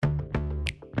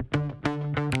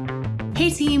Hey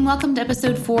team, welcome to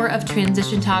episode 4 of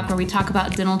Transition Talk, where we talk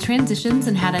about dental transitions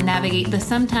and how to navigate the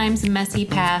sometimes messy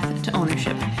path to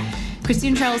ownership.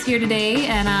 Christine Charles here today,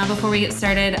 and before we get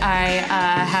started, I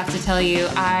have to tell you,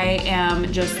 I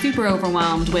am just super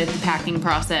overwhelmed with the packing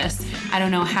process. I don't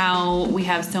know how we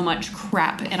have so much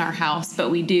crap in our house,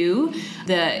 but we do.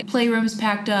 The playroom's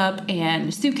packed up,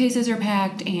 and suitcases are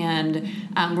packed, and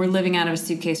we're living out of a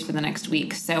suitcase for the next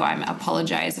week, so I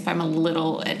apologize if I'm a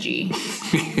little edgy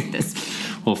this week.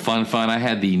 Well, fun. I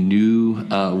had the new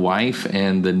wife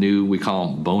and the new, we call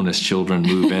them bonus children,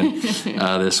 move in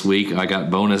this week. I got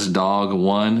bonus dog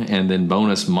 1, and then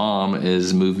bonus mom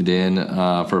is moved in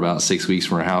for about 6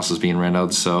 weeks when her house is being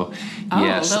renovated. So,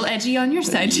 yes. A little edgy on your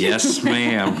side, too. Yes,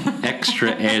 ma'am.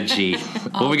 Extra edgy.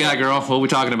 What we got, girl? What are we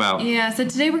talking about? Yeah, so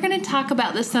today we're going to talk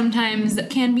about the sometimes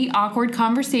can be awkward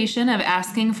conversation of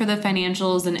asking for the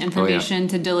financials and information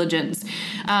to diligence.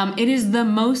 It is the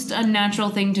most unnatural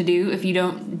thing to do if you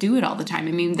don't do it all the time.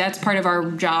 I mean, that's part of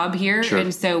our job here. Sure.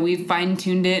 And so we've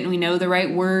fine-tuned it and we know the right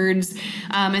words.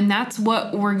 And that's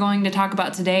what we're going to talk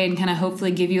about today and kind of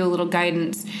hopefully give you a little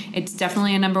guidance. It's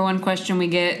definitely a number one question we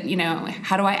get,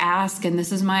 how do I ask? And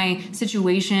this is my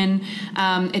situation.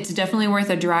 It's definitely worth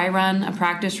a dry run, a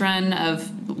practice run of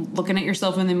looking at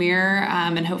yourself in the mirror,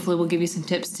 and hopefully we'll give you some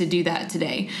tips to do that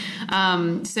today.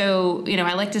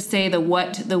 I like to say the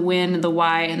what, the when, the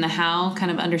why, and the how,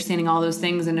 kind of understanding all those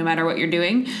things and no matter what you're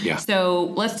doing. Yeah.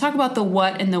 So let's talk about the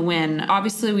what and the when.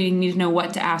 Obviously, we need to know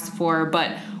what to ask for,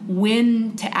 but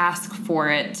when to ask for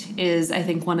it is, I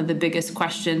think, one of the biggest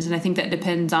questions, and I think that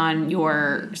depends on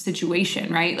your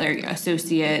situation, right? Like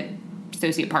associate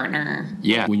partner.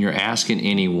 Yeah, when you're asking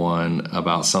anyone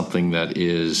about something that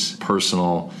is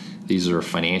personal, these are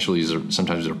financial,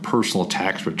 sometimes they're personal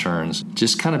tax returns,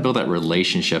 just kind of build that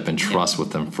relationship and trust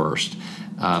with them first.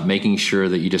 Making sure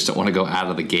that you just don't want to go out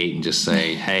of the gate and just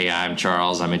say, hey, I'm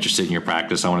Charles, I'm interested in your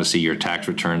practice, I want to see your tax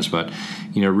returns. But,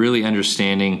 really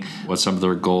understanding what some of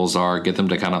their goals are, get them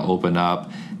to kind of open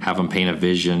up, have them paint a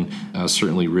vision,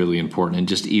 certainly really important. And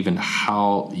just even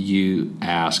how you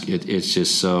ask, it's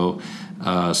just so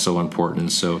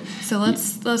important. So let's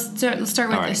start with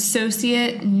right.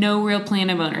 Associate, no real plan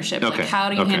of ownership. Okay. Like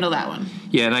how do you handle that one?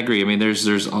 Yeah, and I agree. I mean,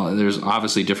 there's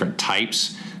obviously different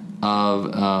types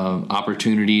of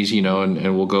opportunities,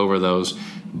 and we'll go over those.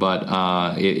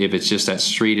 But if it's just that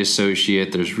straight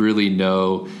associate, there's really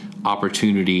no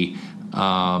opportunity,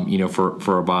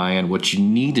 for a buy-in. What you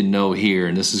need to know here,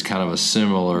 and this is kind of a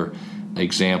similar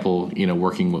example,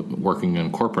 working in a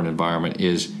corporate environment,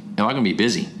 is am I going to be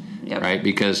busy? Yep. Right?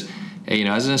 Because,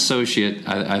 as an associate,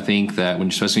 I think that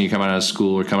especially when you come out of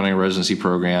school or coming out of a residency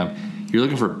program, you're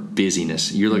looking for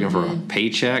busyness. You're looking for a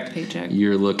paycheck.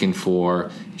 You're looking for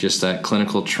just that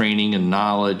clinical training and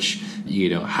knowledge.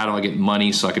 How do I get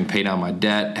money so I can pay down my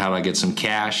debt? How do I get some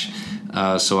cash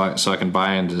so I can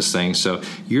buy into this thing? So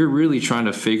you're really trying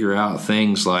to figure out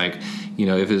things like,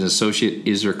 if it's an associate,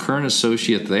 is their current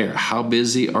associate there? How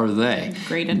busy are they?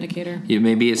 Great indicator.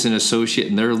 Maybe it's an associate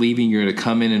and they're leaving. You're going to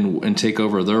come in and take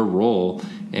over their role,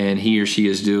 and he or she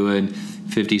is doing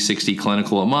 50, 60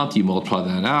 clinical a month. You multiply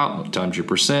that out times your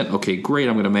percent. Okay, great.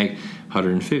 I'm going to make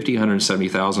 $150,000,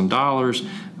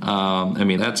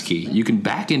 $170,000. That's key. You can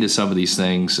back into some of these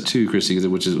things too, Chrissy,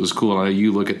 which was cool. I know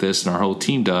you look at this and our whole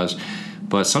team does.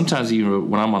 But sometimes even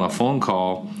when I'm on a phone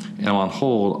call and I'm on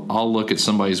hold, I'll look at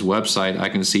somebody's website. I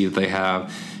can see that they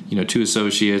have, 2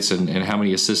 associates and how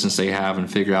many assistants they have, and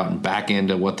figure out and back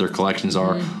into what their collections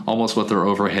are, almost what their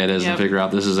overhead is, and figure out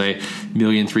this is a $1.3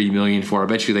 million, $1.4 million. I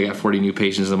bet you they got 40 new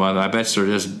patients a month. I bet they're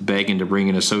just begging to bring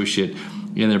an associate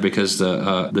in there because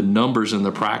the numbers in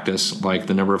the practice, like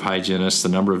the number of hygienists, the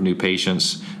number of new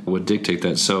patients, would dictate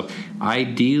that. So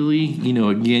ideally,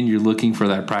 again, you're looking for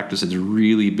that practice that's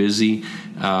really busy,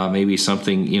 maybe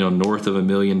something, north of $1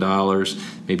 million,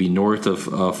 maybe north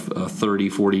of 30,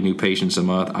 40 new patients a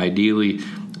month. Ideally,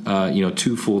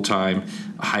 2 full-time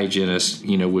hygienists,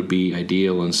 would be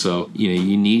ideal. And so,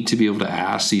 you need to be able to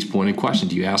ask these pointed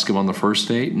questions. Do you ask them on the first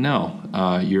date? No.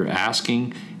 You're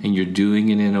asking and you're doing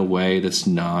it in a way that's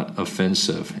not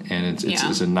offensive. And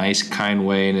it's a nice, kind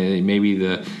way. And maybe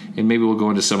we'll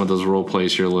go into some of those role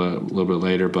plays here a little bit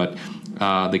later, but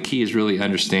the key is really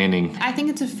understanding. I think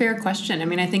it's a fair question.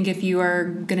 I think if you are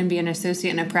going to be an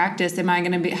associate in a practice, am I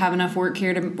going to have enough work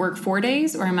here to work 4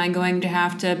 days, or am I going to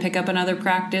have to pick up another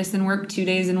practice and work 2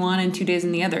 days in one and 2 days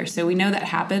in the other? So we know that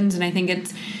happens, and I think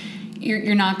it's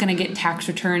you're not going to get tax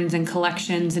returns and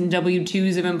collections and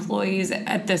W-2s of employees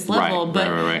at this level, but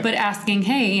asking,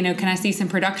 hey, can I see some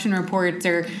production reports,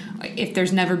 or if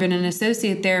there's never been an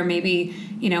associate there, maybe,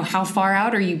 how far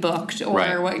out are you booked,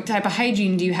 or what type of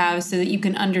hygiene do you have, so that you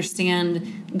can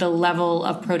understand the level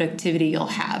of productivity you'll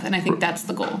have. And I think that's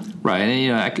the goal. Right.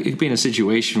 And, I could be in a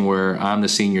situation where I'm the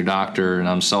senior doctor and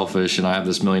I'm selfish and I have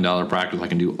this $1 million practice. I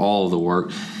can do all of the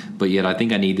work, but yet I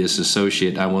think I need this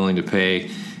associate. I'm willing to pay,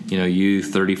 you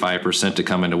 35% to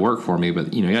come into work for me.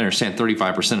 But, you understand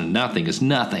 35% of nothing is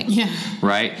nothing. Yeah.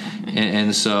 Right.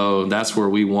 And so that's where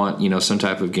we want, some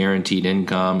type of guaranteed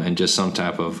income and just some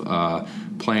type of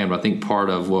plan. But I think part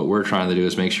of what we're trying to do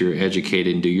is make sure you're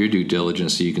educated and do your due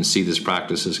diligence so you can see this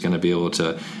practice is going to be able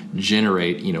to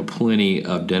generate, plenty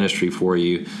of dentistry for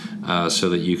you, so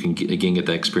that you can, again, get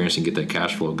that experience and get that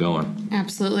cash flow going.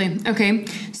 Absolutely. Okay.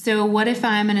 So what if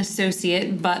I'm an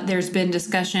associate, but there's been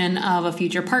discussion of a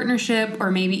future partnership, or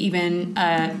maybe even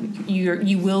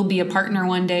you will be a partner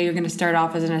one day, you're going to start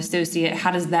off as an associate.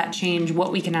 How does that change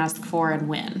what we can ask for and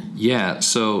when? Yeah.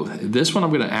 So this one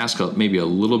I'm going to ask maybe a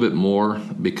little bit more,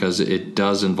 because it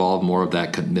does involve more of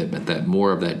that commitment, that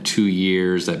more of that 2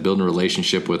 years, that building a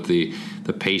relationship with the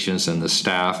patients and the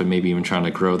staff, and maybe even trying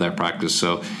to grow that practice.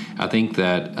 So I think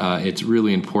that it's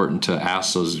really important to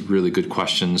ask those really good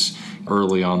questions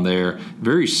early on there.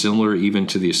 Very similar even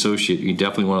to the associate. You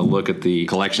definitely want to look at the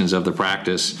collections of the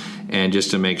practice, and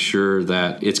just to make sure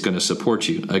that it's going to support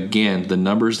you. Again, the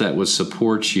numbers that would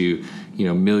support you,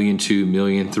 $1.2 million, $1.3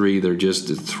 million, they're just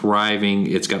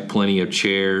thriving. It's got plenty of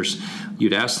chairs.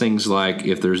 You'd ask things like,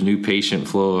 if there's new patient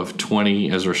flow of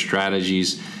 20 as our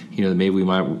strategies, maybe we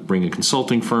might bring a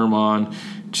consulting firm on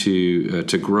to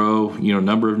grow,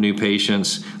 number of new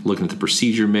patients, looking at the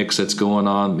procedure mix that's going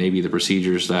on, maybe the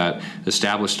procedures that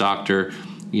established doctor,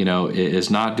 is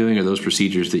not doing, or those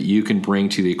procedures that you can bring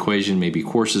to the equation, maybe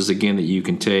courses, again, that you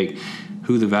can take,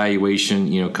 who the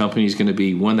valuation, company is going to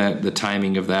be, when the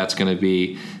timing of that's going to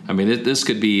be. I mean, this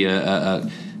could be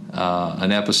an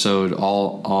episode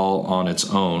all on its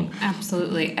own.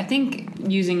 Absolutely. I think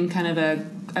using kind of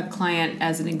a client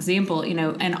as an example,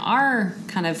 in our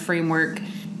kind of framework,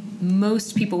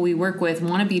 most people we work with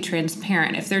want to be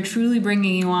transparent. If they're truly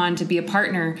bringing you on to be a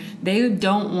partner, they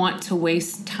don't want to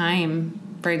waste time,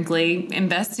 frankly,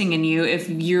 investing in you if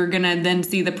you're going to then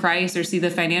see the price or see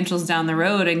the financials down the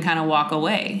road and kind of walk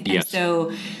away. Yes. And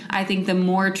so I think the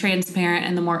more transparent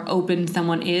and the more open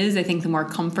someone is, I think the more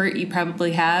comfort you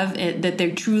probably have that they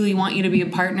truly want you to be a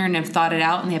partner and have thought it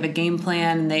out and they have a game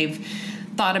plan and they've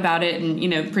thought about it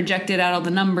and projected out all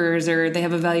the numbers, or they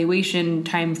have a valuation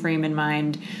time frame in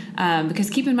mind, because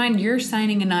keep in mind you're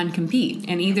signing a non-compete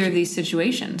in either of these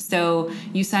situations. So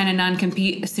you sign a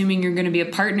non-compete assuming you're going to be a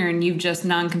partner, and you've just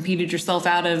non-competed yourself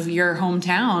out of your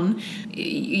hometown.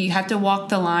 You have to walk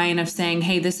the line of saying,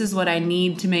 hey, this is what I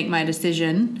need to make my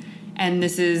decision, and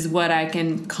this is what I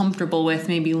can comfortable with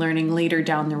maybe learning later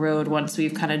down the road once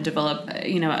we've kind of developed,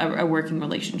 a working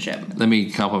relationship. Let me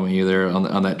compliment you there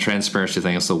on that transparency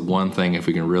thing. It's the one thing, if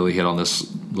we can really hit on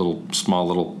this small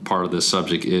little part of this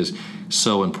subject, is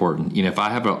so important. If I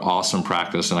have an awesome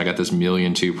practice and I got this $1.2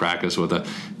 million practice with a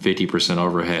 50%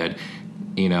 overhead,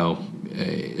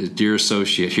 dear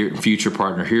associate, here, future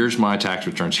partner, here's my tax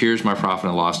returns, here's my profit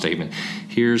and loss statement,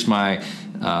 here's my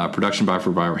production by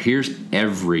provider, here's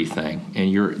everything,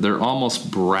 and they're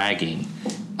almost bragging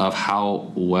of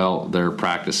how well their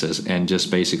practice is, and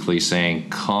just basically saying,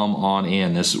 come on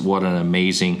in, this is what an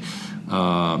amazing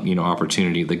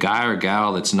opportunity. The guy or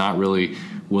gal that's not really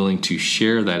willing to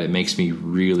share that, it makes me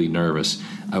really nervous.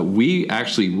 We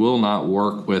actually will not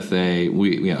work with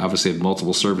we obviously have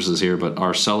multiple services here, but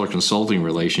our seller consulting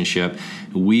relationship,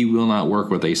 we will not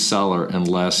work with a seller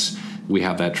unless we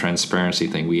have that transparency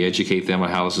thing. We educate them on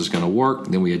how this is going to work,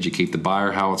 then we educate the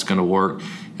buyer how it's going to work,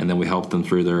 and then we help them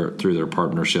through their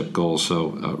partnership goals. So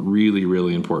really,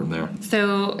 really important there.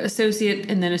 So associate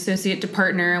and then associate to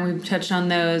partner, and we've touched on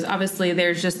those. Obviously,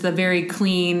 there's just the very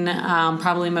clean,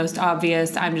 probably most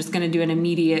obvious, I'm just going to do an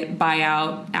immediate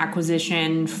buyout,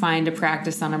 acquisition, find a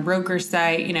practice on a broker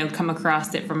site, come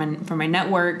across it from my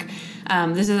network.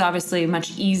 This is obviously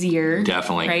much easier,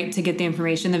 definitely, right, to get the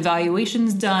information. The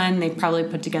valuation's done. They've probably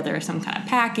put together some kind of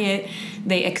packet.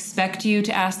 They expect you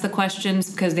to ask the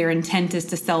questions because their intent is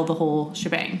to sell the whole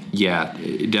shebang. Yeah,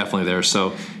 definitely there.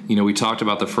 So, we talked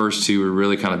about the first two. We're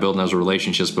really kind of building those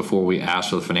relationships before we ask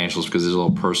for the financials, because it's a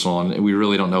little personal, and we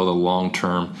really don't know the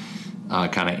long-term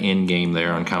kind of end game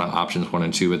there on kind of options 1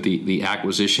 and 2. But the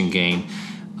acquisition game,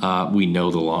 we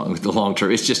know the long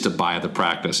term. It's just to buy the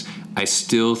practice. I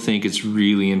still think it's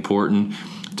really important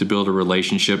to build a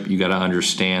relationship, you got to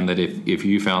understand that if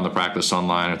you found the practice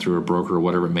online or through a broker or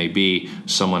whatever it may be,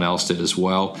 someone else did as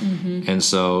well. And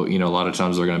so, a lot of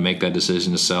times they're going to make that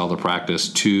decision to sell the practice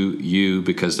to you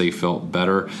because they felt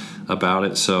better about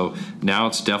it. So now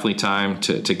it's definitely time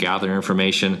to gather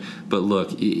information. But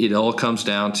look, it all comes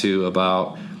down to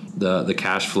about the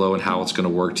cash flow and how it's going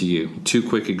to work to you. 2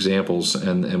 quick examples,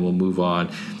 and we'll move on.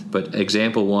 But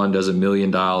example 1 does $1 million.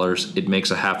 It makes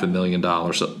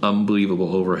 $500,000. So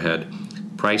unbelievable overhead.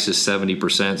 Price is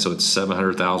 70%, so it's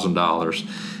 $700,000.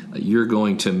 You're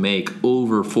going to make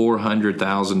over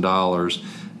 $400,000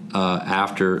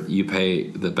 after you pay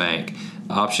the bank.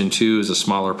 Option 2 is a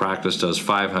smaller practice, does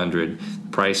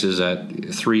 $500,000. Price is at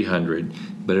 $300,000,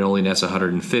 but it only nets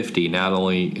 $150,000. Not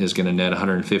only is going to net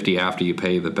 $150,000 after you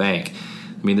pay the bank.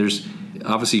 I mean, there's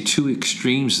obviously 2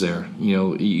 extremes there.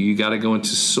 You got to go into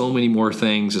so many more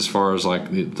things as far as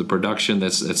like the production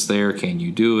that's there. Can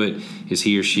you do it? Is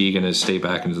he or she going to stay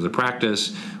back into the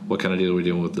practice? What kind of deal are we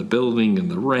doing with the building and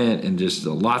the rent, and just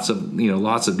lots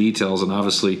of details. And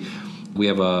obviously, we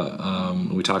have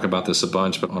we talk about this a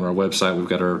bunch, but on our website we've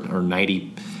got our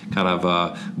 90 kind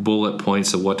of bullet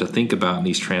points of what to think about in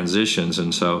these transitions.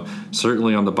 And so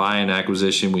certainly on the buy and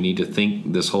acquisition, we need to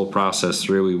think this whole process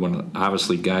through. We want to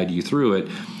obviously guide you through it.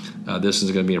 This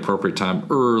is going to be an appropriate time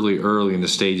early in the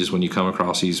stages when you come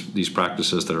across these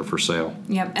practices that are for sale.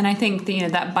 Yep, and I think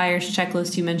that buyer's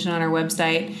checklist you mentioned on our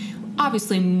website,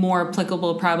 obviously more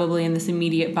applicable probably in this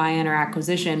immediate buy-in or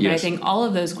acquisition. But Yes. I think all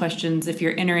of those questions, if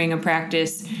you're entering a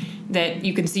practice that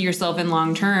you can see yourself in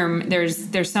long term,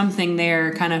 there's something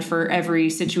there kind of for every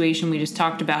situation we just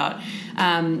talked about.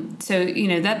 So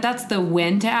that's the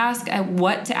when to ask,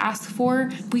 what to ask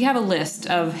for. We have a list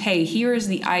of, hey, here is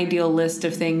the ideal list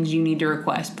of things you need to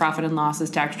request: profit and losses,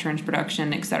 tax returns,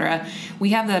 production, etc.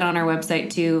 We have that on our website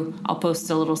too. I'll post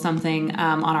a little something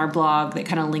on our blog that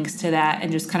kind of links to that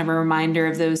and just kind of a reminder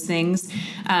of those things.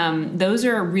 Those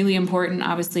are really important,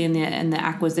 obviously, in the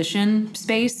acquisition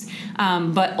space.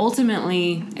 But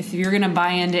ultimately, if you're going to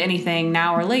buy into anything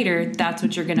now or later, that's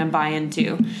what you're going to buy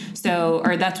into.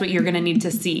 Or that's what you're going to need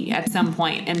to see at some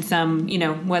point, and some,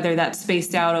 whether that's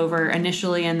spaced out over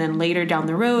initially and then later down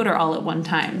the road, or all at one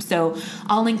time. So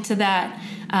I'll link to that.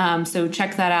 So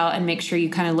check that out and make sure you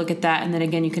kind of look at that. And then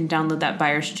again, you can download that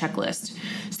buyer's checklist.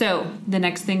 So the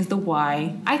next thing's the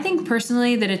why. I think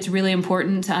personally that it's really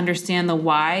important to understand the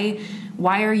why.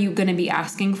 Why are you going to be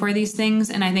asking for these things?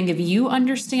 And I think if you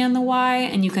understand the why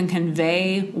and you can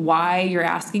convey why you're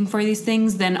asking for these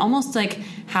things, then almost like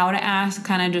how to ask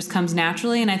kind of just comes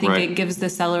naturally. And I think It gives the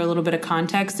seller a little bit of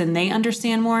context and they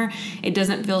understand more. It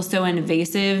doesn't feel so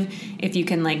invasive if you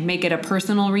can make it a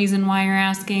personal reason why you're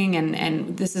asking.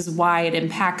 And this is why it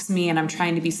impacts me and I'm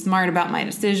trying to be smart about my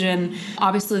decision.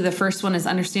 Obviously, the first one is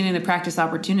understanding the practice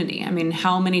opportunity. I mean,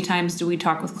 how many times do we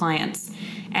talk with clients?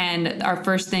 And our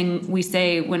first thing we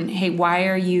say hey, why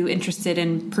are you interested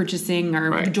in purchasing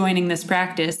or joining this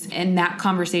practice? And that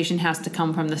conversation has to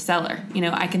come from the seller.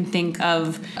 I can think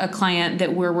of a client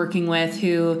that we're working with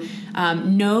who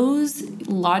knows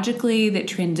logically that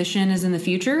transition is in the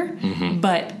future,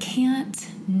 but can't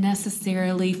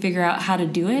necessarily figure out how to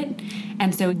do it.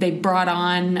 And so they brought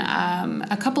on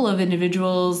a couple of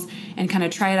individuals and kind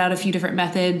of tried out a few different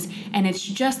methods. And it's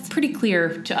just pretty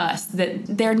clear to us that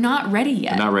they're not ready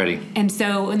yet. They're not ready. And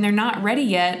so when they're not ready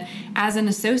yet, as an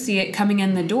associate coming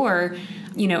in the door,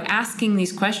 asking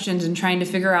these questions and trying to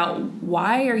figure out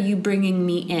why are you bringing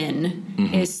me in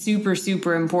is super,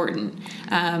 super important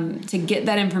to get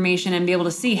that information and be able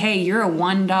to see, hey, you're a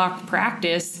one doc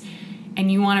practice and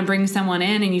you want to bring someone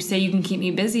in and you say you can keep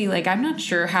me busy. I'm not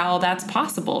sure how that's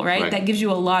possible, right? That gives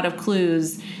you a lot of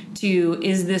clues to,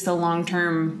 is this a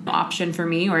long-term option for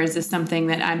me, or is this something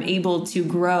that I'm able to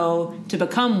grow to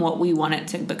become what we want it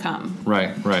to become?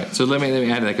 Right. So let me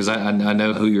add to that, because I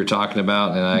know who you're talking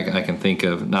about, and I can think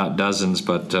of not dozens,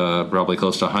 but probably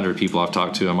close to 100 people I've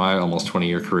talked to in my almost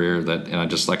 20-year career and I'm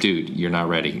just dude, you're not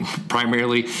ready.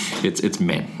 Primarily, it's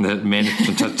men. The men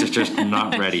just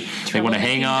not ready. They want to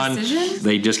hang on. Decisions?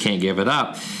 They just can't give it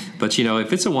up. But,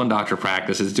 if it's a one doctor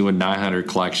practice, it's doing 900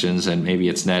 collections and maybe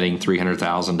it's netting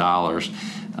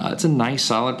 $300,000, it's a nice,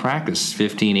 solid practice.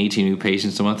 15, 18 new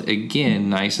patients a month.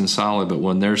 Again, nice and solid. But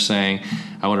when they're saying,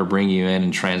 I want to bring you in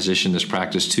and transition this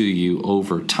practice to you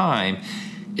over time,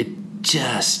 it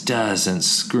just doesn't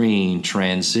scream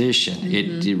transition.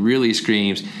 It really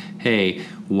screams, hey,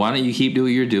 why don't you keep doing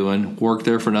what you're doing, work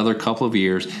there for another couple of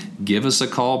years, give us a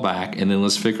call back, and then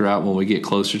let's figure out when we get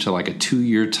closer to a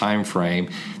 2-year time frame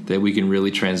that we can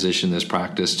really transition this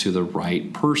practice to the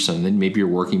right person. Then maybe you're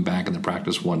working back in the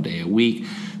practice 1 day a week,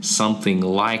 something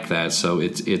like that. So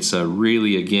it's a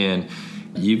really, again,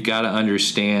 You've got to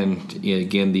understand,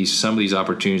 again, some of these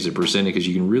opportunities that are presented, because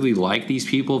you can really like these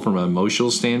people from an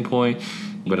emotional standpoint,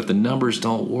 but if the numbers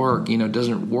don't work, it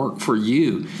doesn't work for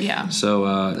you. Yeah.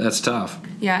 So that's tough.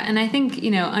 Yeah, and I think,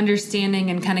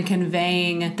 understanding and kind of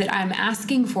conveying that I'm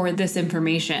asking for this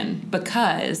information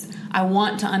because I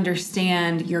want to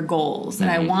understand your goals and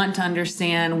I want to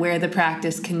understand where the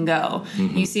practice can go.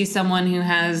 You see someone who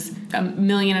has $1.5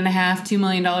 million, $2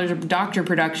 million of doctor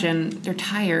production, they're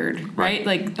tired, right?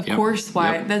 Like, of course,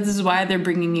 this is why they're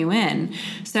bringing you in.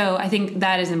 So I think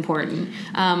that is important.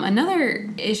 Another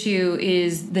issue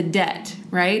is the debt,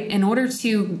 right? In order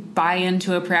to buy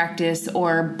into a practice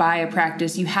or buy a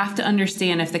practice, you have to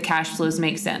understand if the cash flows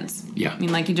make sense. Yeah. I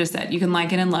mean, like you just said, you can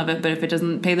like it and love it, but if it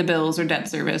doesn't pay the bills or debt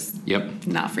service,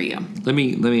 not for you. Let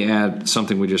me add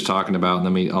something we were just talking about, and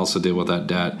let me also deal with that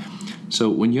debt. So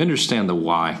when you understand the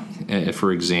why,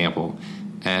 for example,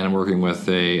 and I'm working with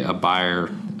a buyer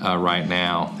right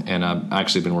now, and I've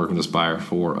actually been working with this buyer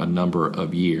for a number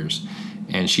of years,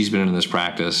 and she's been in this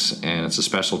practice, and it's a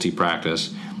specialty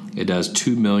practice. It does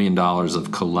 $2 million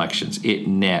of collections. It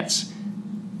nets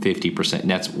 50%,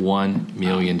 nets $1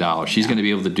 million. She's going to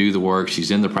be able to do the work. She's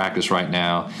in the practice right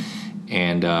now,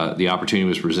 and the opportunity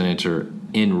was presented to her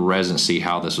in residency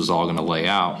how this was all going to lay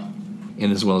out.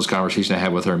 And this is one of those conversations I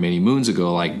had with her many moons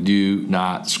ago, like, do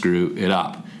not screw it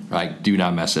up. Like, do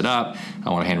not mess it up. I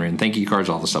want handwritten thank you cards,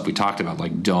 all the stuff we talked about.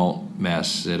 Like, don't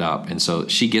mess it up. And so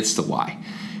she gets the why.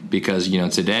 Because,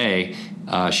 today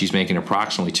she's making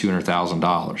approximately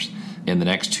 $200,000. In the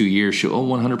next 2 years, she'll own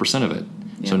 100% of it.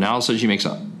 Yep. So now all of a sudden she makes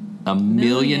 $1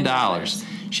 million.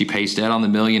 She pays debt on the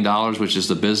 $1 million, which is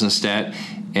the business debt.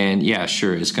 And, yeah,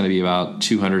 sure, it's going to be about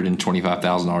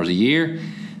 $225,000 a year.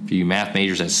 For you math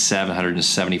majors, that's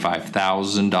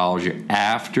 $775,000. You're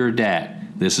after debt.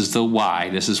 This is the why.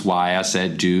 This is why I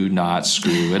said do not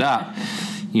screw it up.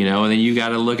 And then you got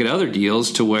to look at other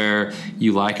deals to where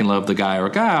you like and love the guy or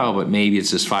gal, but maybe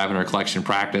it's this 500 collection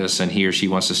practice and he or she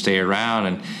wants to stay around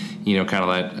and, kind of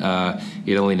that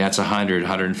it only nets 100,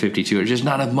 152. There's just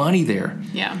not enough money there.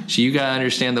 Yeah. So you got to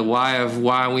understand the why of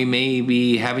why we may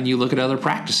be having you look at other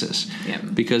practices. Yep.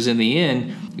 Because in the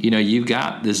end, you've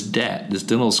got this debt, this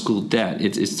dental school debt.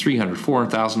 It's $300,000,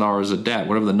 $400,000 of debt,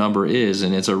 whatever the number is,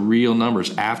 and it's a real number.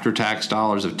 It's after-tax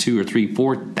dollars of $2,000 or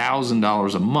 $3,000,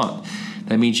 $4,000 a month.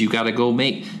 That means you've got to go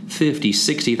make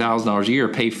 $50,000, $60,000 a year,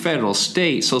 pay federal,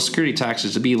 state, Social Security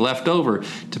taxes to be left over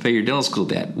to pay your dental school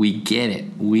debt. We get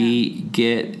it. We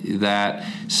get that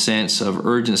sense of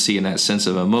urgency and that sense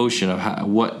of emotion of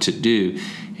what to do.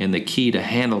 And the key to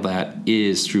handle that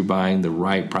is through buying the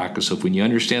right practice. So when you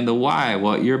understand the why,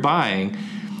 what you're buying,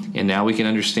 and now we can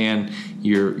understand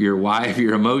your why of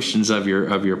your emotions of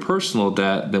your personal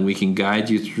debt, then we can guide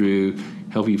you through,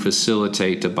 help you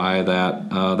facilitate to buy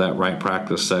that right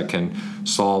practice that can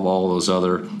solve all those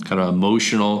other kind of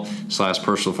emotional /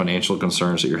 personal financial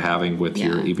concerns that you're having with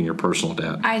even your personal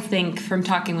debt. I think from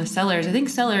talking with sellers, I think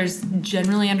sellers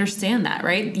generally understand that,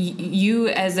 right? You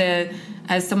as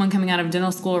someone coming out of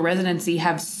dental school or residency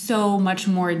have so much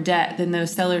more debt than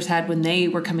those sellers had when they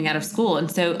were coming out of school.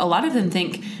 And so a lot of them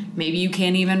think maybe you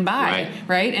can't even buy,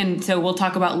 right? And so we'll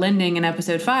talk about lending in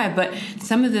episode 5, but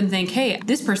some of them think, hey,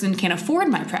 this person can't afford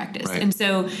my practice. Right. And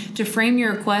so to frame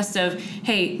your request of,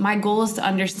 hey, my goal is to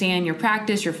understand your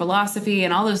practice, your philosophy,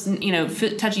 and all those,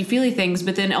 touchy-feely things,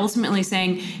 but then ultimately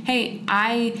saying, hey,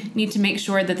 I need to make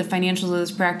sure that the financials of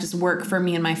this practice work for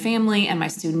me and my family and my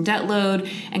student debt load,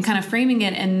 and kind of framing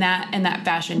it in that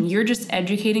fashion. You're just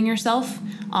educating yourself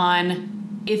on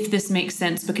if this makes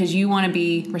sense because you want to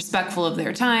be respectful of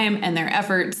their time and their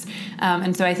efforts.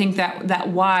 And so I think that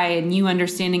why, and you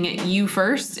understanding it you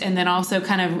first, and then also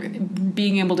kind of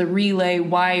being able to relay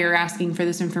why you're asking for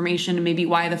this information and maybe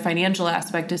why the financial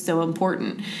aspect is so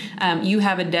important. You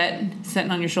have a debt sitting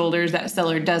on your shoulders, that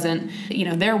seller doesn't.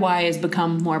 Their why has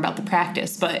become more about the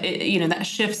practice, but that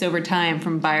shifts over time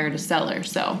from buyer to seller.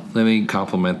 So let me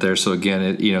compliment there. So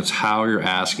again, it's how you're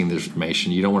asking this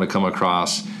information. You don't want to come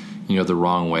across the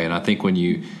wrong way. And I think when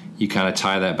you kind of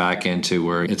tie that back into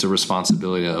where it's a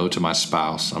responsibility I owe to my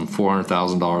spouse. I'm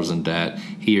 $400,000 in debt.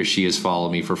 He or she has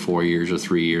followed me for 4 years or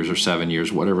 3 years or 7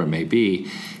 years, whatever it may be.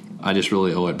 I just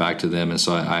really owe it back to them. And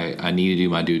so I need to do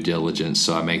my due diligence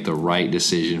so I make the right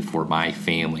decision for my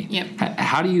family. Yep.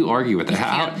 How do you argue with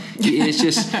that? It's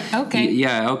just, okay.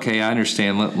 Yeah, okay, I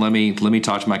understand. Let me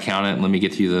talk to my accountant and let me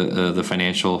get you the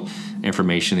financial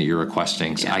information that you're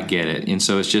requesting. So I get it. And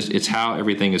so it's how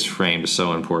everything is framed is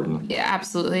so important. Yeah,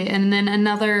 absolutely. And then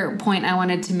another point I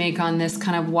wanted to make on this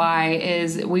kind of why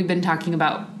is we've been talking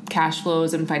about cash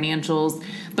flows and financials,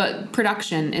 but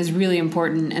production is really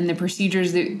important, and the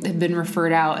procedures that have been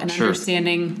referred out and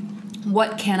understanding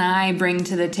what can I bring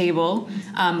to the table?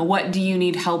 What do you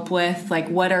need help with? Like,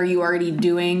 what are you already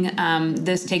doing?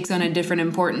 This takes on a different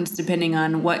importance depending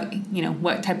on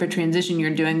what type of transition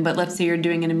you're doing. But let's say you're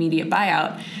doing an immediate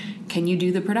buyout. Can you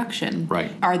do the production?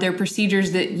 Right. Are there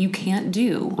procedures that you can't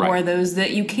do, right. or those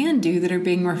that you can do that are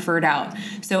being referred out?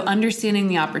 So understanding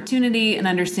the opportunity and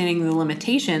understanding the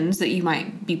limitations that you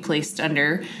might be placed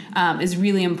under is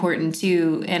really important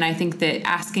too. And I think that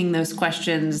asking those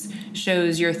questions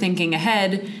shows you're thinking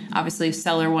ahead. Obviously, if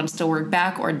seller wants to work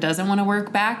back or doesn't want to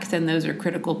work back, then those are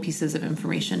critical pieces of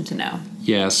information to know.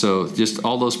 Yeah, so just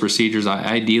all those procedures.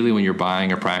 Ideally, when you're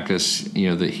buying a practice,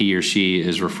 that he or she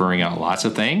is referring out lots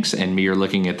of things, and you're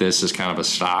looking at this as kind of a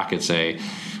stock. It's a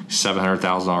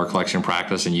 $700,000 collection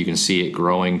practice, and you can see it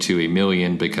growing to $1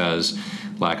 million because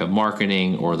lack of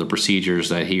marketing or the procedures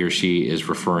that he or she is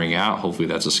referring out. Hopefully,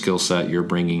 that's a skill set you're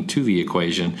bringing to the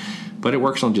equation. But it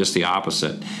works on just the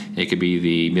opposite. It could be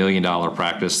the $1 million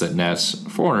practice that nets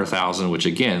 $400,000, which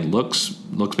again looks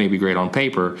maybe great on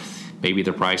paper. Maybe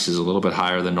the price is a little bit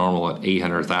higher than normal at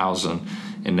 $800,000,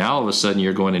 and now all of a sudden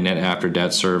you're going to net after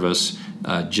debt service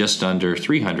just under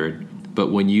 $300,000.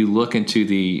 But when you look into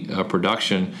the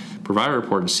production provider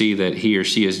report and see that he or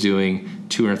she is doing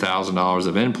 $200,000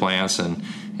 of implants and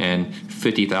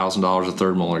 $50,000 of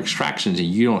third molar extractions, and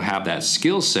you don't have that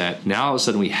skill set, now all of a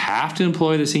sudden we have to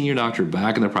employ the senior doctor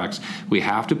back in the practice. We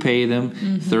have to pay them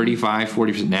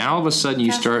 35-40%. Now all of a sudden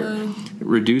you start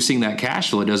reducing that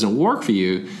cash flow. It doesn't work for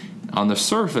you. On the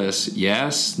surface,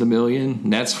 yes, the $1 million,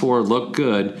 nets $4 look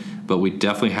good, but we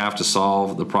definitely have to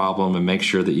solve the problem and make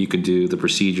sure that you can do the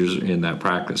procedures in that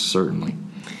practice, certainly.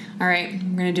 All right, we're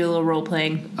going to do a little role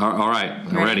playing. All right,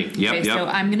 I'm ready. Yep. So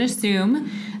I'm going to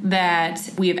assume that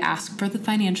we have asked for the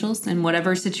financials in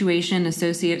whatever situation,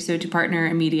 associate, so to partner,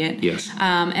 immediate. Yes.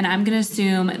 And I'm going to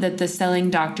assume that the selling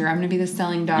doctor, I'm going to be the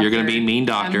selling doctor. You're going to be mean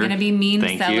doctor. I'm going to be mean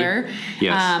Thank seller. You.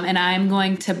 Yes. And I'm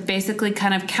going to basically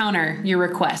kind of counter your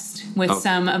request with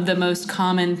some of the most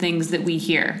common things that we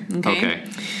hear. Okay.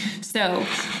 So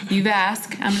you've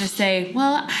asked, I'm going to say,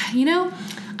 well,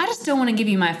 I just don't want to give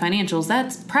you my financials.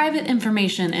 That's private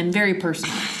information and very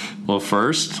personal. Well,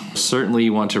 first, certainly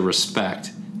you want to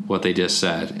respect what they just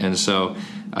said. And so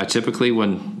I typically,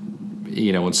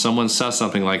 when someone says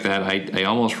something like that, I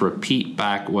almost repeat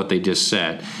back what they just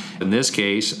said. In this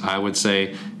case, I would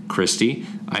say, Christy,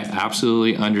 I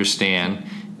absolutely understand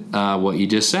what you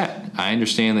just said. I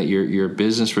understand that your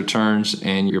business returns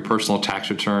and your personal tax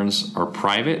returns are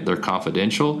private. They're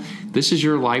confidential. This is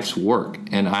your life's work,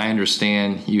 and I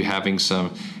understand you having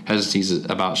some hesitancies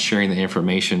about sharing the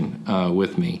information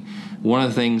with me. One of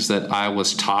the things that I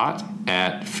was taught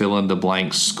at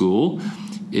fill-in-the-blank school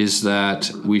is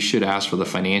that we should ask for the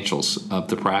financials of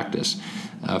the practice.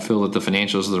 Feel that the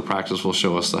financials of the practice will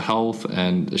show us the health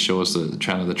and show us the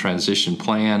transition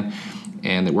plan,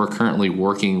 and that we're currently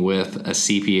working with a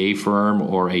CPA firm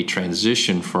or a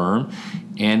transition firm,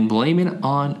 and blame it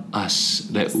on us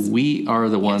that we are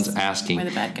the ones asking. We're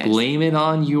the bad guys. Blame it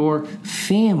on your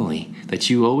family, that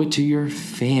you owe it to your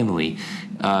family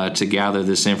to gather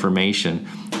this information.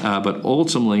 But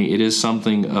ultimately, it is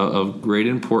something of great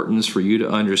importance for you to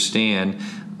understand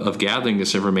of gathering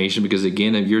this information, because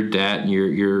again, of your debt and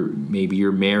your maybe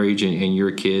your marriage and your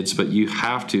kids, but you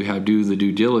have to do the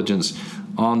due diligence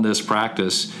on this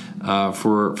practice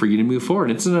for you to move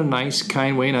forward. It's in a nice,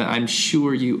 kind way, and I'm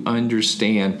sure you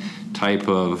understand type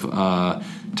of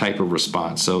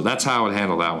response. So that's how I would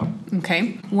handle that one.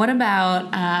 Okay. What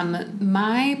about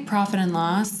my profit and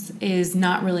loss is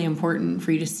not really important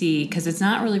for you to see because it's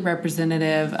not really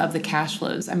representative of the cash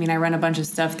flows. I mean, I run a bunch of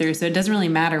stuff through, so it doesn't really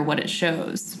matter what it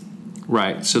shows.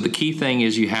 Right. So the key thing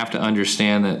is you have to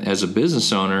understand that as a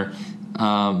business owner,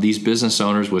 these business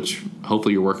owners, which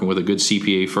hopefully you're working with a good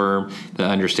CPA firm that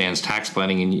understands tax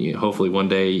planning, and hopefully one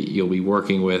day you'll be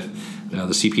working with the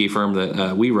CPA firm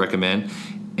that we recommend,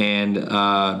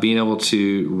 and being able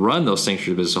to run those things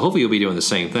for your business. So hopefully you'll be doing the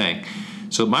same thing.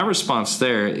 So my response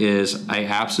there is I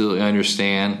absolutely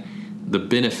understand the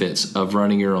benefits of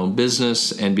running your own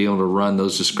business and being able to run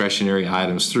those discretionary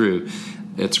items through.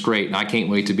 It's great. And I can't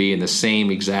wait to be in the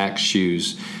same exact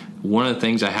shoes. One of the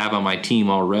things I have on my team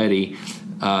already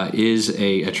is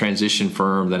a transition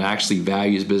firm that actually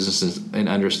values businesses and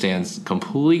understands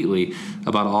completely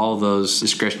about all those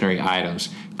discretionary items.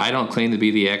 I don't claim to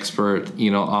be the expert,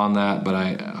 on that, but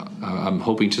I'm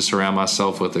hoping to surround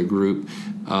myself with a group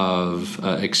of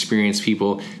experienced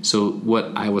people. So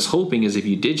what I was hoping is if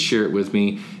you did share it with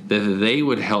me, that they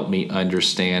would help me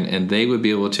understand and they would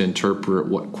be able to interpret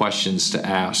what questions to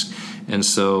ask. And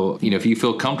so, if you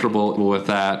feel comfortable with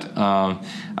that,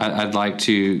 I'd like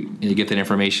to get that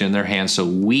information in their hands so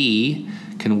we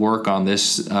can work on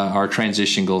this, our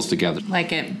transition goals together.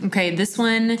 Like it. Okay, this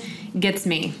one gets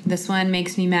me. This one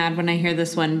makes me mad when I hear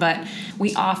this one, but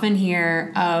we often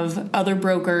hear of other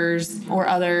brokers or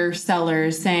other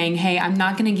sellers saying, hey, I'm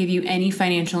not going to give you any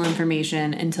financial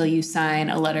information until you sign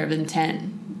a letter of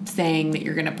intent saying that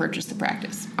you're going to purchase the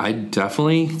practice. I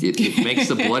definitely, it makes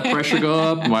the blood pressure go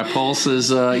up. My pulse is,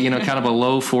 kind of a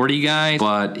low 40 guy.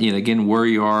 But, again, where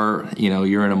you are,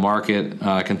 you're in a market.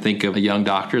 I can think of a young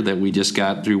doctor that we just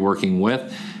got through working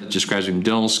with, just graduated from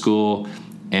dental school,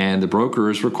 and the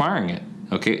broker is requiring it.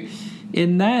 Okay.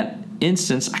 In that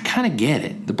instance, I kind of get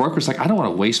it. The broker's like, I don't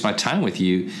want to waste my time with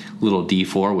you, little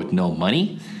D4 with no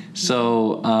money.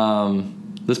 So,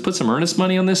 let's put some earnest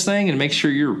money on this thing and make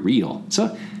sure you're real.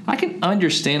 So I can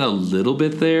understand a little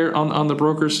bit there on the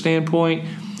broker's standpoint,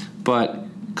 but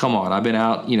come on, I've been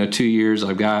out, 2 years.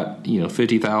 I've got,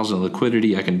 50,000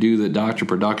 liquidity. I can do the doctor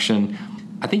production.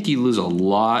 I think you lose a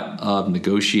lot of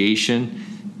negotiation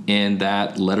in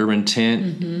that letter of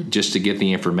intent just to get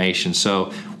the information. So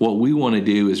what we want to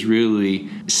do is really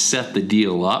set the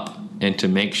deal up and to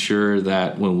make sure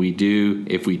that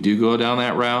if we do go down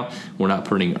that route, we're not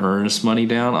putting earnest money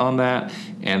down on that,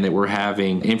 and that we're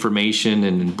having information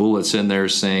and bullets in there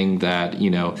saying that,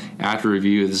 after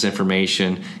review of this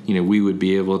information, we would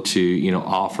be able to,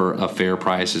 offer a fair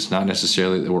price. It's not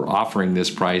necessarily that we're offering this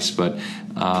price, but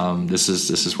this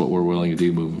is what we're willing to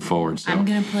do moving forward. So I'm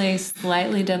going to play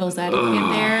slightly devil's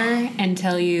advocate there and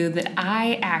tell you that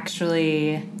I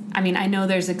know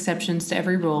there's exceptions to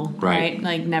every rule, right?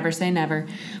 Like never say never.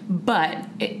 But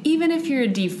even if you're a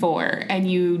D4 and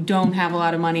you don't have a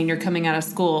lot of money and you're coming out of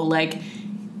school, like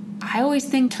I always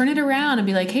think turn it around and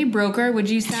be like, hey, broker, would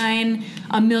you sign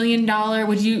 $1 million?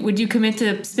 Would you commit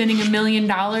to spending $1 million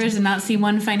and not see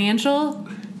one financial?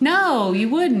 No, you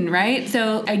wouldn't, right?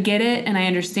 So I get it and I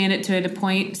understand it to a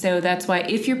point. So that's why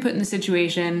if you're put in the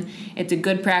situation, it's a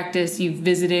good practice. You've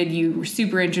visited, you were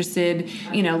super interested,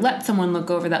 let someone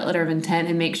look over that letter of intent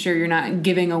and make sure you're not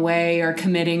giving away or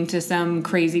committing to some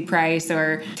crazy price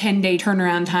or 10-day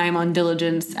turnaround time on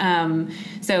diligence.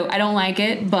 So I don't like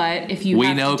it, but if you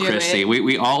we know, Christy,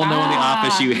 we all know in the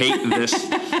office you hate this.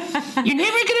 You're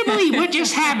never going to believe what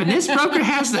just happened. This broker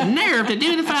has the nerve to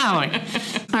do the following.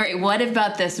 All right, what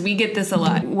about this? We get this a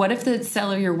lot. What if the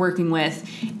seller you're working with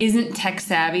isn't tech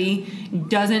savvy,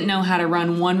 doesn't know how to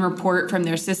run one report from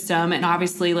their system, and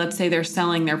obviously, let's say they're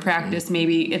selling their practice,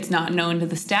 maybe it's not known to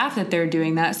the staff that they're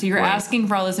doing that, so you're asking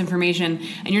for all this information,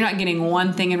 and you're not getting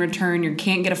one thing in return, you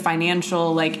can't get a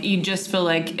financial, you just feel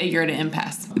like you're at an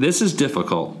impasse. This is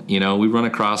difficult. We run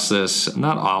across this,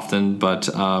 not often, but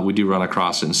we do run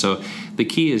across it, and so the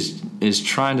key is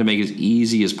trying to make it as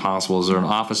easy as possible. Is there an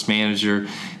office manager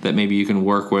that maybe you can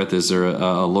work with? Is there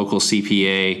a local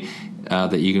CPA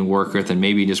that you can work with and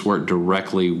maybe just work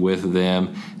directly with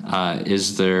them?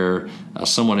 Is there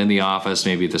someone in the office,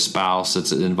 maybe the spouse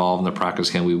that's involved in the practice?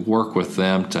 Can we work with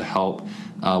them to help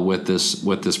with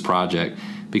this project?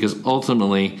 Because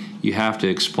ultimately, you have to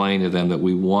explain to them that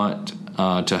we want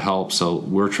to help. So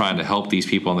we're trying to help these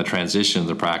people in the transition of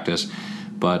the practice.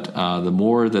 But the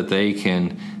more that they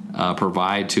can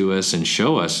provide to us and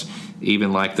show us,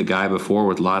 even like the guy before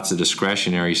with lots of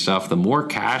discretionary stuff, the more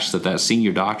cash that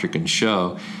senior doctor can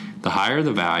show, the higher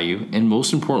the value, and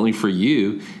most importantly for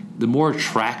you, the more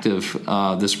attractive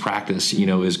this practice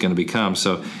is going to become.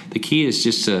 So the key is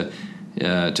just to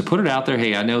put it out there.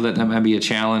 Hey, I know that might be a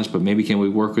challenge, but maybe can we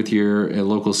work with your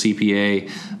local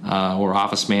CPA or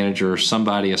office manager or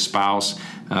somebody, a spouse,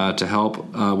 to help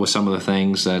with some of the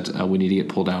things that we need to get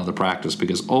pulled out of the practice?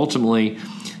 Because ultimately,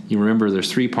 you remember there's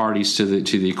three parties to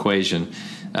the equation.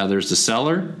 There's the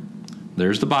seller,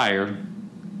 there's the buyer,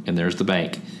 and there's the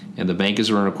bank. And the bank is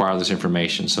going to require this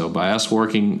information. So by us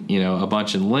working, a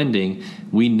bunch in lending,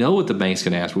 we know what the bank's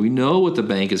going to ask. We know what the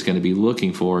bank is going to be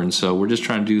looking for. And so we're just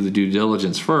trying to do the due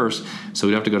diligence first. So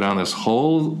we have to go down this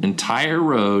whole entire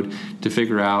road to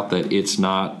figure out that it's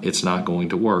not going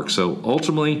to work. So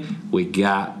ultimately, we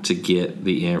got to get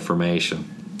the information.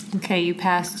 Okay, you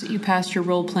passed your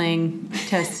role-playing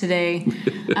test today.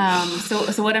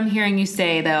 So what I'm hearing you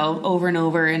say, though, over and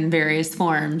over in various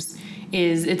forms,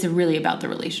 is it's really about the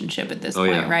relationship at this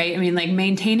point, right? I mean,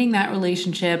 maintaining that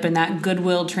relationship and that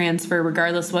goodwill transfer,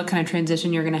 regardless what kind of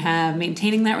transition you're going to have,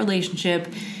 maintaining that relationship,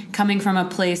 coming from a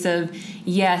place of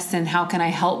yes, and how can I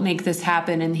help make this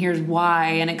happen, and here's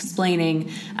why, and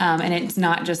explaining, and it's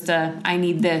not just I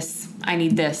need this, I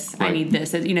need this. Right. I need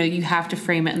this. You have to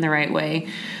frame it in the right way.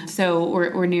 So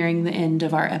we're nearing the end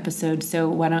of our episode. So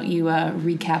why don't you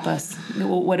recap us?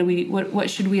 What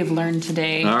should we have learned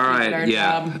today? All right.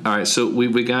 Yeah. All right. So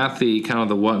we got the kind of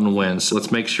the what and when. So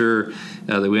let's make sure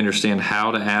that we understand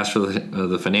how to ask for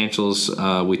the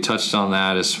financials. We touched on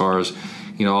that as far as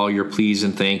all your please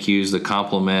and thank yous, the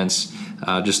compliments,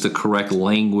 just the correct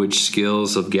language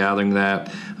skills of gathering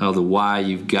that, the why.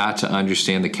 You've got to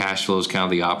understand the cash flows, kind of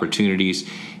the opportunities,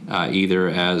 either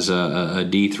as a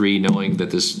D3, knowing that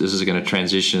this is going to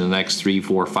transition in the next 3,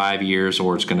 4, 5 years,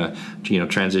 or it's going to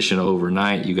transition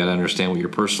overnight. You've got to understand what your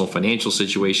personal financial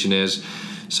situation is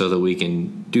so that we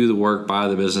can do the work, buy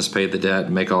the business, pay the debt,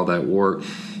 and make all that work.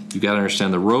 You've got to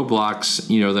understand the roadblocks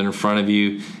that are in front of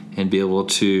you and be able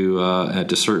to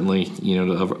certainly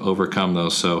to overcome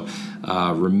those. So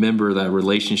remember that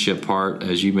relationship part,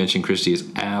 as you mentioned, Christy,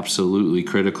 is absolutely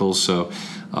critical. So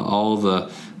all the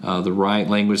right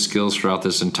language skills throughout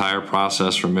this entire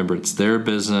process. Remember, it's their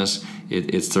business.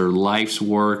 It's their life's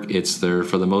work. It's their,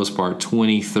 for the most part,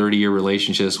 20, 30-year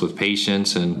relationships with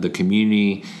patients and the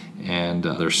community and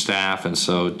their staff. And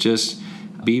so just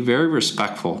be very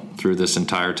respectful through this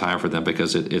entire time for them,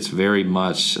 because it's very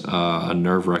much a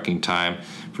nerve-wracking time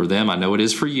for them. I know it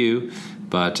is for you,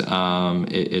 but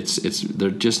they're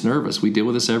just nervous. We deal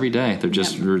with this every day. They're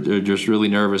just really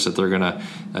nervous that they're going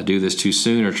to do this too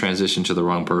soon or transition to the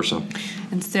wrong person.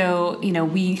 And so,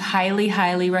 we highly,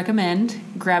 highly recommend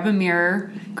grab a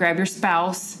mirror, grab your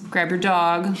spouse, grab your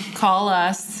dog, call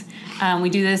us.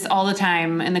 We do this all the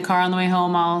time. In the car on the way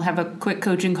home, I'll have a quick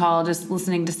coaching call just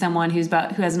listening to someone who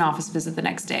has an office visit the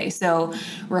next day. So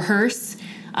rehearse,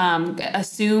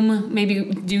 assume, maybe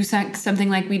do something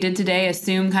like we did today,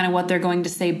 assume kind of what they're going to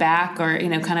say back, or,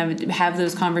 kind of have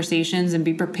those conversations and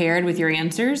be prepared with your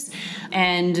answers,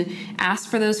 and ask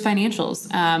for those financials,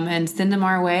 and send them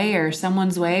our way or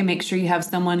someone's way. Make sure you have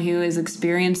someone who is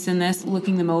experienced in this,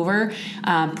 looking them over,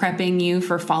 prepping you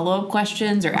for follow-up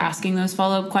questions or asking those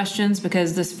follow-up questions,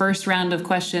 because this first round of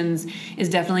questions is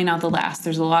definitely not the last.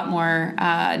 There's a lot more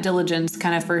diligence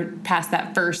kind of for past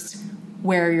that first,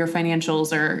 where are your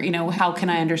financials, or, how can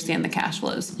I understand the cash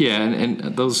flows? Yeah, and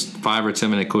those 5 or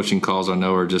 10 minute coaching calls I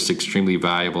know are just extremely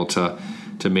valuable to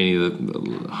many of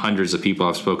the hundreds of people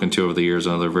I've spoken to over the years.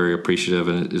 I know they're very appreciative,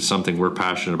 and it's something we're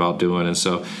passionate about doing. And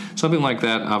so something like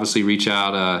that, obviously reach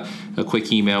out, a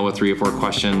quick email with 3 or 4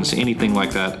 questions, anything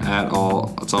like that at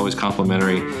all. It's always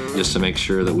complimentary, just to make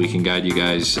sure that we can guide you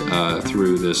guys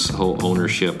through this whole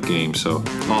ownership game. So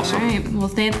awesome. All right. Well,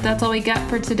 that's all we got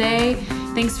for today.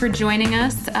 Thanks for joining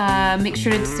us. Make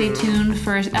sure to stay tuned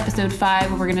for episode 5,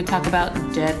 where we're going to talk about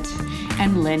debt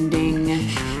and lending.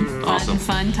 Awesome.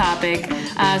 Fun topic.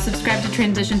 Subscribe to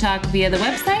Transition Talk via the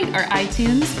website or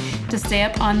iTunes to stay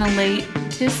up on the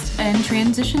latest in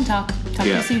Transition Talk. Talk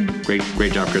to you soon.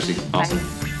 Great job, Christy. Awesome.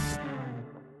 Bye.